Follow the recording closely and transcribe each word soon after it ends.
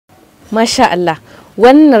Masha Allah,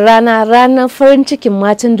 wannan ranar farin cikin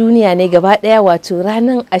matan duniya ne gaba ɗaya, wato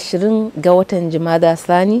ranar 20 ga watan Jumada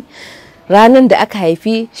Sani, ranar da aka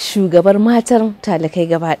haifi shugabar matan talakai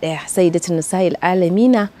gaba ɗaya, Sayyidatun Nisa'il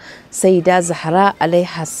Alamina, Sayyida Zahra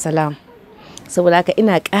alaiha salam. Saboda haka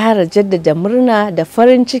ina ƙara jaddada murna da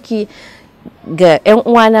farin ciki ga 'yan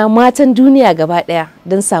uwana matan duniya gaba ɗaya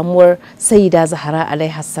don samuwar Sayyida Zahra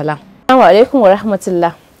alaiha salam. Assalamu alaikum wa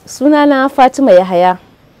rahmatullah. Sunana Fatima Yahaya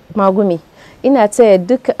Magumi. Ina taya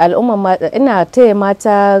duk al'umma, ina taya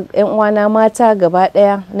mata 'yan uwana mata gaba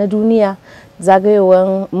ɗaya na duniya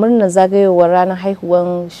murnar zagayowar ranar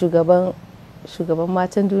haihuwar shugaban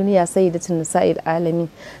matan duniya Sayyidatun Nisa'il Alamin,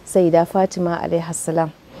 Sayyida Fatima alaiha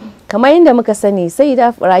salam. Kamar yadda muka sani,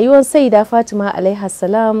 rayuwar Sayyida Fatima alaiha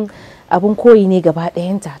salam abun koyi ne gaba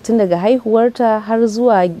ɗayanta, tun daga haihuwarta har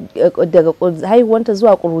zuwa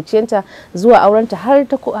ƙuruciyarta, zuwa aurenta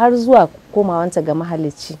har zuwa komawanta ga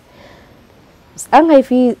mahalicci. An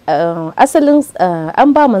haifi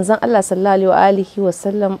an ba manzon Allah sallallahu alaihi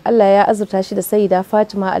wasallam, Allah ya azurta shi da Sayyida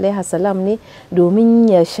Fatima alaiha salam ne domin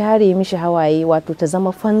ya share mishi hawaye, wato ta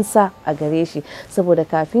zama fansa a gare shi, saboda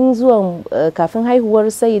kafin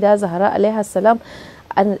haihuwar Sayyida Zahra alaiha salam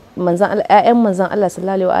 ‘ya'yan manzan Allah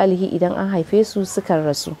sallallahu alaihi idan an haife su sukan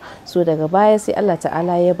rasu, so daga baya sai Allah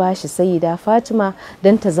ta'ala ya bashi Sayyida Fatima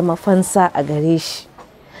don ta zama fansa a gare shi.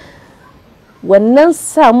 Wannan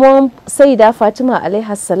samuwar Sayyida Fatima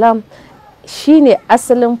alaiha salam shine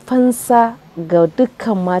asalin fansa ga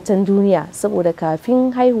dukkan matan duniya, saboda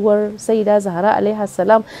kafin haihuwar Sayyida Zahra alaiha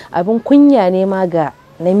salam abin kunya ne ma ga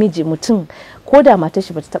namiji mutum, ko da matar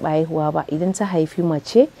shi bata taba haihuwa ba, idan ta haifi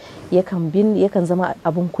mace yakan zama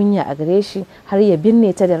abun kunya a gare shi, har ya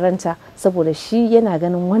binne ta da ranta, saboda shi yana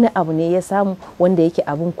ganin wani abu ne ya samu wanda yake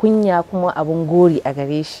abun kunya kuma abun gori a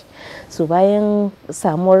gare shi. So bayan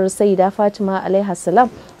samuwar Sayyida Fatima alaiha salam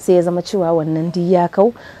sai ya zama cewa wannan duk ya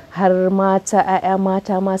kau, har ‘ya'ya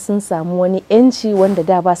mata ma sun samu wani ‘yanci wanda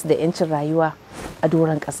da ba su da ‘yancin rayuwa a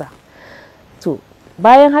doron ƙasa. To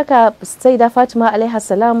bayan haka Sayyida Fatima alaiha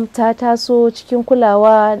salam ta taso cikin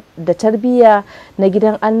kulawa da tarbiyya na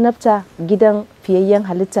gidan annabta, gidan fiyayyen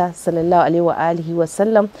halitta sallallahu alaihi wa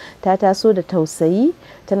sallam. Ta taso da tausayi,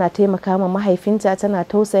 tana taimaka ma mahaifinta, tana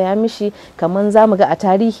tausaya mishi, kamar zamu ga a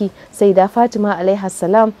tarihi Sayyida Fatima alaiha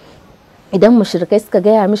salam idan mushrikai suka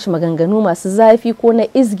gaya mishi maganganu masu zafi ko na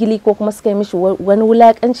izgili ko kuma suka yi mishi wani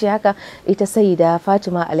wulakanci haka, ita Sayyida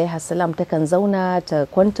Fatima alaiha salam takan zauna ta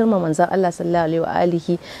kwantar ma manzon Allah sallallahu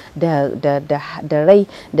alaihi da rai,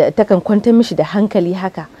 da takan kwantar mishi da hankali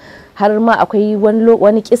haka. Har ma akwai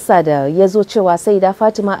wani kissa da ya zo cewa Sayyida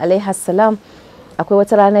Fatima alaiha salam akwai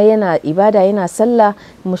wata rana yana ibada yana sallah,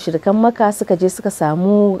 mushrikan Makka suka je suka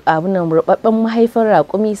samu abunan rubabben mahaifar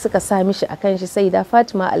raƙumi suka sa mishi akan shi. Sayyida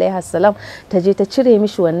Fatima alaiha salam ta je ta cire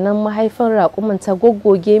mishi wannan mahaifar raƙumin, ta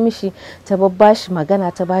goggoge mishi, ta babbashi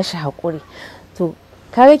magana, ta bashi haƙuri. To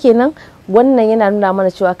kare kenan wannan yana nuna mana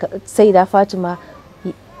cewa Sayyida Fatima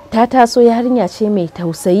ta taso yarinya ce mai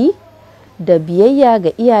tausayi da biyayya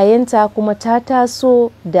ga iyayenta, kuma ta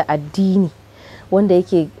taso da addini, wanda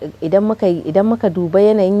yake idan muka duba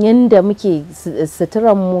yanayin yanda muke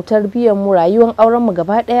suturan mu, tarbiyyar mu, rayuwar auren mu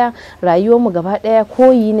gaba daya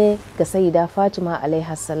koyi ne ga Sayyida Fatima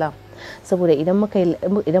alaiha salam. Saboda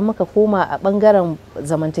idan muka koma a bangaren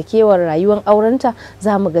zamantakewar rayuwar aurenta,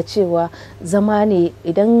 za mu ga cewa zama ne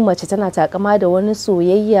idan mace tana takama da wani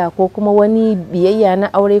soyayya ko kuma wani biyayya na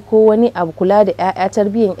aure ko wani abu kula da 'ya'ya,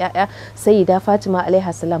 tarbiyyar 'ya'ya, Sayyida Fatima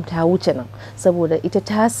alaiha salam ta wuce nan, saboda ita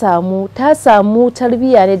ta samu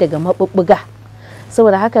tarbiyya ne daga mabubbuga.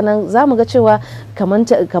 Saboda haka nan za mu ga cewa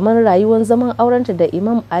kamar rayuwar zaman aurenta da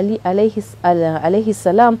Imam Ali alaihi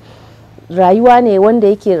salam rayuwa ne wanda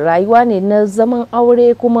yake rayuwa ne na zaman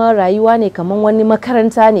aure, kuma rayuwa ne kamar wani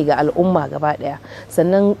makaranta ne ga al'umma gaba daya.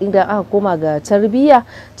 Sannan idan aka koma ga tarbiyya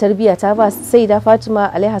ta ba Sayyida Fatima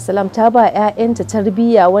alaiha salam ta ba 'ya'yanta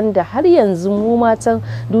tarbiyya, wanda har yanzu mu matan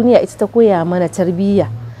duniya ita ta koya mana tarbiyya,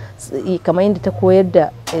 kamar yadda ta koyar da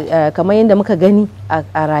kamar yadda muka gani a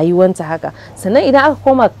rayuwanta haka. Sannan idan aka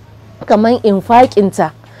koma kamar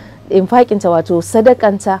infaƙinta wato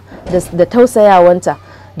sadakanta da tausayawanta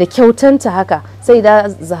da kyautanta haka, Sayyida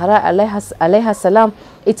Zahra alaiha salam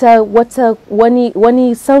ita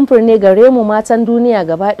wani samfur ne gare mu matan duniya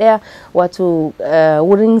gaba daya, wato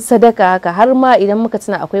wurin sadaka haka. Har ma idan muka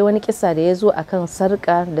tuna akwai wani kissa da ya zo akan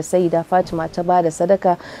sarka da Sayyida Fatima ta ba da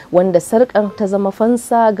sadaka, wanda sarkan ta zama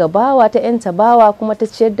fansa ga bawa, ta yanta bawa, kuma ta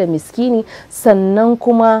ciyar da miskini, sannan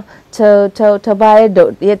kuma ta bayar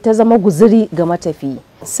da ta zama guzuri ga matafiyi.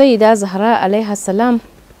 Sayyida Zahra alaiha salam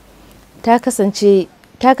ta kasance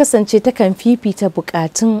takan fifita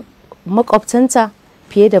bukatun makwabtanta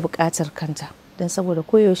fiye da buƙatar kanta. Don saboda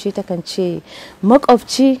koyaushe takan ce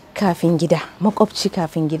makwabci kafin gida, makwabci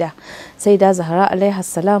kafin gida. Sayyida Zahra alaiha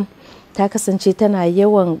salam ta kasance tana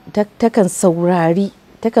yawan takan saurari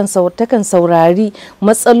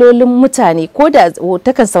matsalolin mutane, ko da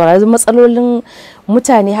takan saurari matsalolin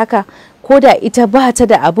mutane haka, ko da ita ba ta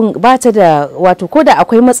da wato ko da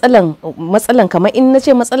akwai matsalan kamar in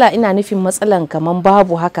nace matsala ina nufin matsalan kamar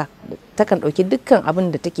babu haka, takan ɗauki dukkan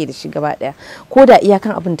abin da take da shi gaba ɗaya, ko da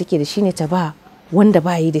iyakan abin da take da shi ne ta ba wanda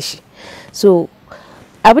ba yi da shi. So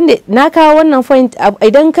abin da na kawo wannan point,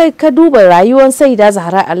 idan ka duba rayuwar Sayyida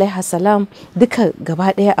Zahra alaiha salam duka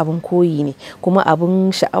gaba daya abin koyi ne kuma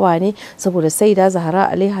abin sha'awa ne, saboda Sayyida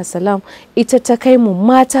Zahra alaiha salam ita ta kai mu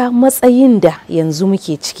mata matsayin da yanzu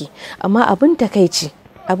muke ciki. Amma abin takaici,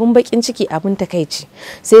 abin bakin ciki, abin takaici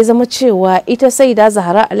sai zama cewa ita Sayyida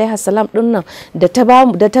Zahra alaiha salam din nan da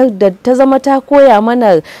ta zama ta koya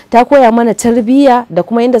mana tarbiyya da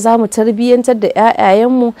kuma yanda zamu tarbiyyantar da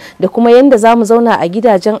ƴaƴayenmu, da kuma yanda zamu zauna a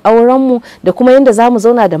gidajen aurenmu, da kuma yanda zamu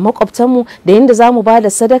zauna da makwabtanmu, da yanda zamu bada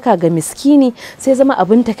sadaka ga miskini. Sai zama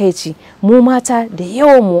abin takaici mu mata da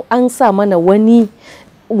yawan mu an sa mana wani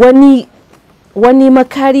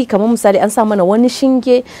makari, kamar misali an sa mana wani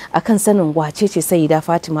shinge akan sanin wace ce Sayyida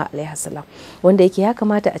Fatima alaiha salam, wanda yake ya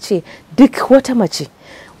kamata a ce duk wata mace,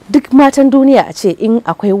 duk matan duniya a ce in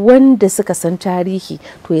akwai wanda suka san tarihi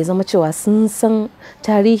to ya zama cewa sun san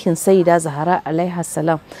tarihin Sayyida Zahra alaiha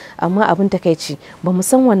salam. Amma abin takaici ba mu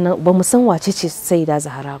san wace ce Sayyida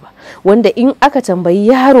Zahra ba, wanda in aka tambayi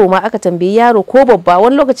yaro ko babba,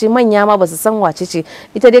 wani lokaci manya ma ba su san wace ce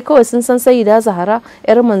ita, dai kawai sun san Sayyida Zahra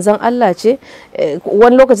yar manzon Allah ce.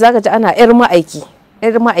 Wani lokaci zaka ji ana yar ma'aiki,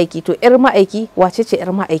 to yar ma'aiki wace ce yar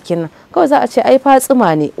ma'aikin nan? Kawai za a ce ai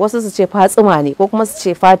Fatsima ne, wasu su ce Fatsima ne, ko kuma su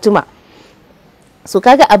ce Fatima. So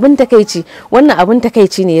kaga abin takaici, wannan abin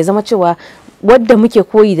takaici ne ya zama cewa wadda muke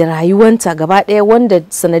koyi da rayuwanta gaba ɗaya, wanda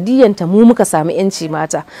sanadiyanta mu muka sami yanci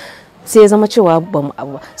mata, sai ya zama cewa ba mu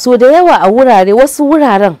abu. So da yawa a wasu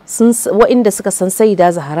wuraren wa'inda suka san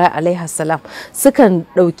Sayyida Zahra alaiha salam sukan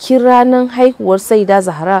ɗauki ranar haihuwar Sayyida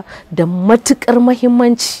Zahra da matukar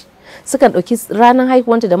mahimmanci,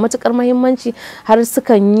 da matukar mahimmanci, har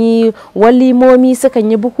sukan yi walimomi,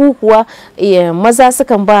 sukan yi bukukuwa, maza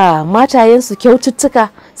sukan ba matayensu kyaututtuka,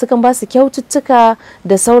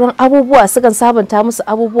 da sauran abubuwa, sukan sabanta musu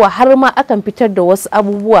abubuwa, har ma akan fitar da wasu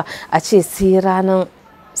abubuwa a ce sai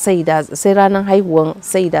ranar haihuwan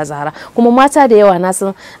Sayyida Zahra. Kuma mata da yawa na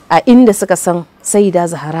san a inda suka san Sayyida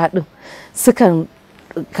Zahra din, sukan,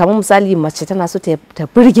 kamar misali mace tana so ta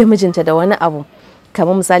burge mijinta da wani abu,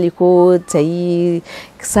 kamar misali ko ta yi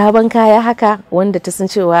sabon kaya haka wanda ta san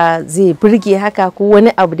cewa zai burge haka, ko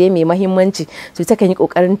wani abu da mai mahimmanci, to ta kan yi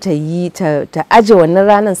kokarin ta aje wannan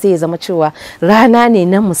ranar, sai ya zama cewa rana ne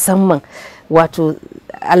na musamman, wato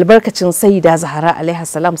albarkacin Sayyida Zahra alaiha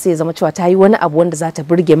salam, sai ya zama cewa ta yi wani abu wanda za ta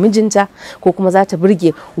burge mijinta, ko kuma za ta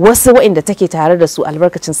burge wasu waɗanda take tare da su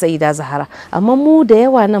albarkacin Sayyida Zahra. Amma mu da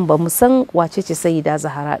yawa nan ba mu san wace ce Sayyida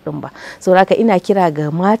Zahra din ba. Saboda haka ina kira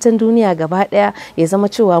ga matan duniya gaba ɗaya ya zama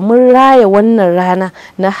cewa mun raya wannan rana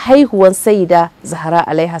na haihuwan Sayyida Zahra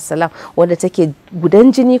alaiha salam, wanda take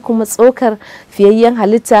gudan jini kuma tsokar fiyayyen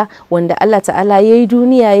halitta, wanda Allah ta'ala ya yi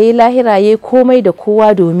duniya, ya yi lahira, ya yi komai da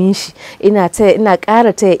kowa domin shi. Ina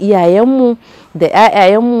ƙara taya iyayenmu da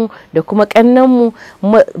 'ya'yayenmu da kuma ƙannenmu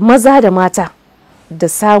maza da mata da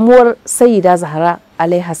samuwar Sayyida Zahra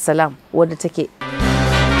alaiha salam, wadda take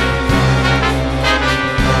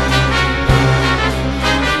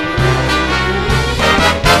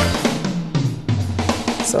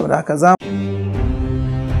saboda haka